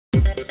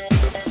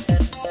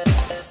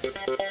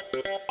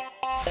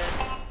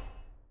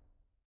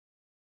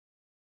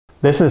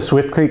This is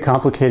Swift Creek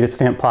complicated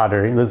stamp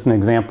pottery. This is an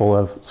example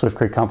of Swift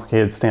Creek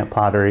complicated stamp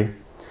pottery,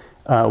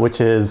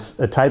 which is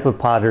a type of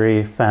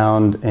pottery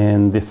found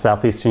in the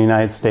southeastern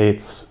United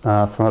States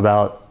from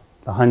about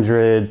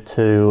 100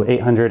 to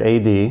 800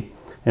 AD. It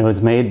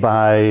was made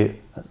by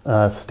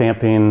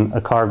stamping a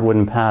carved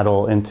wooden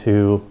paddle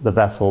into the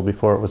vessel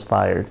before it was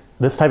fired.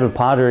 This type of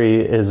pottery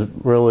is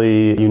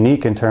really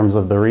unique in terms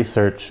of the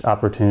research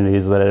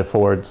opportunities that it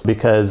affords,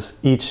 because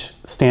each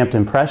stamped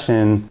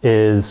impression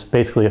is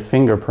basically a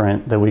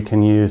fingerprint that we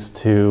can use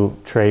to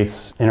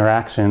trace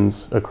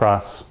interactions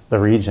across the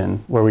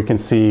region, where we can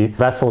see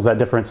vessels at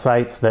different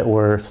sites that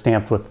were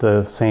stamped with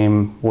the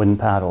same wooden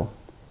paddle.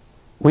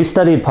 We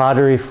studied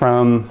pottery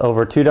from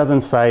over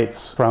 24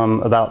 sites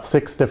from about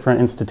 6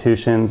 different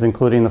institutions,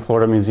 including the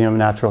Florida Museum of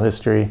Natural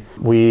History.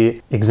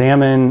 We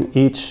examine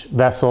each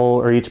vessel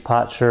or each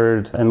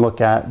potsherd and look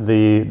at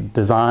the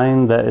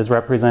design that is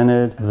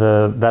represented,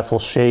 the vessel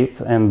shape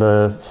and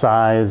the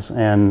size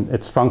and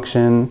its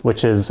function,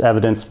 which is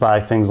evidenced by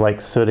things like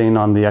sooting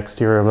on the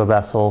exterior of a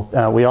vessel.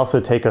 We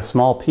also take a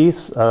small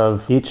piece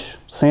of each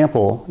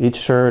sample, each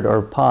sherd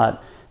or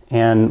pot,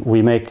 and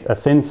we make a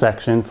thin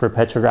section for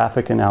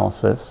petrographic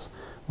analysis.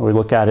 We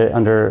look at it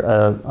under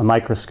a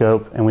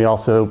microscope, and we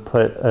also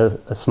put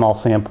a small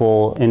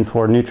sample in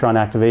for neutron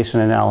activation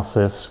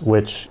analysis,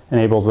 which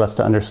enables us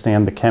to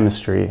understand the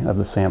chemistry of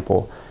the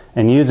sample.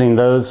 And using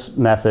those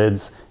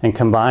methods and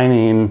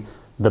combining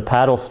the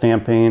paddle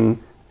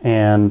stamping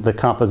and the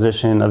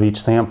composition of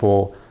each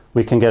sample,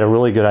 we can get a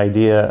really good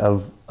idea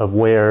of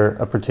where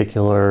a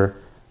particular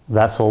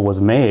vessel was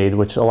made,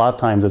 which a lot of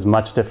times is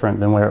much different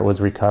than where it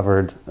was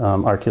recovered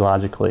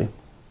archaeologically.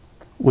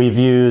 We've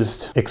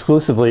used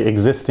exclusively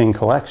existing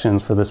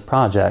collections for this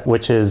project,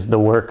 which is the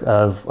work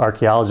of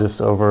archaeologists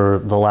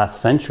over the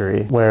last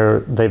century,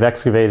 where they've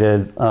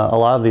excavated a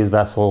lot of these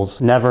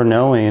vessels, never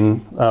knowing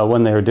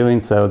when they were doing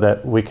so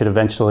that we could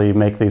eventually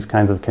make these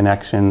kinds of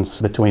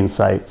connections between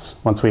sites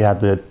once we had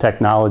the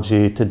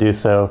technology to do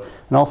so,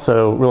 and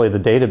also really the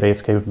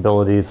database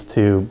capabilities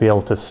to be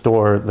able to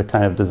store the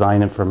kind of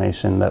design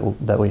information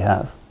that we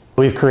have.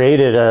 We've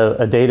created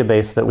a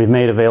database that we've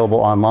made available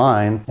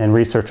online, and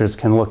researchers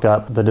can look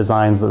up the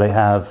designs that they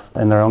have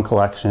in their own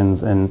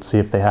collections and see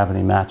if they have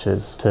any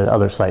matches to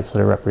other sites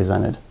that are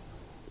represented.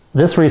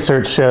 This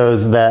research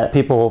shows that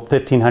people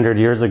 1,500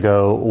 years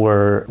ago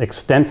were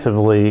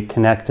extensively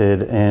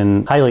connected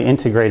in highly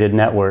integrated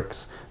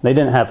networks. They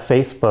didn't have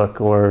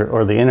Facebook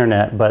or the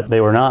internet, but they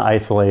were not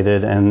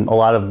isolated, and a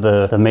lot of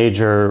the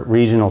major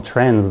regional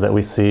trends that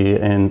we see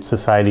in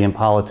society and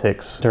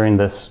politics during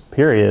this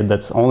period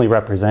that's only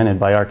represented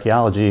by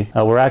archaeology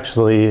were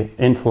actually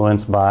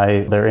influenced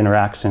by their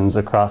interactions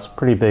across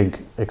pretty big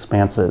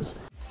expanses.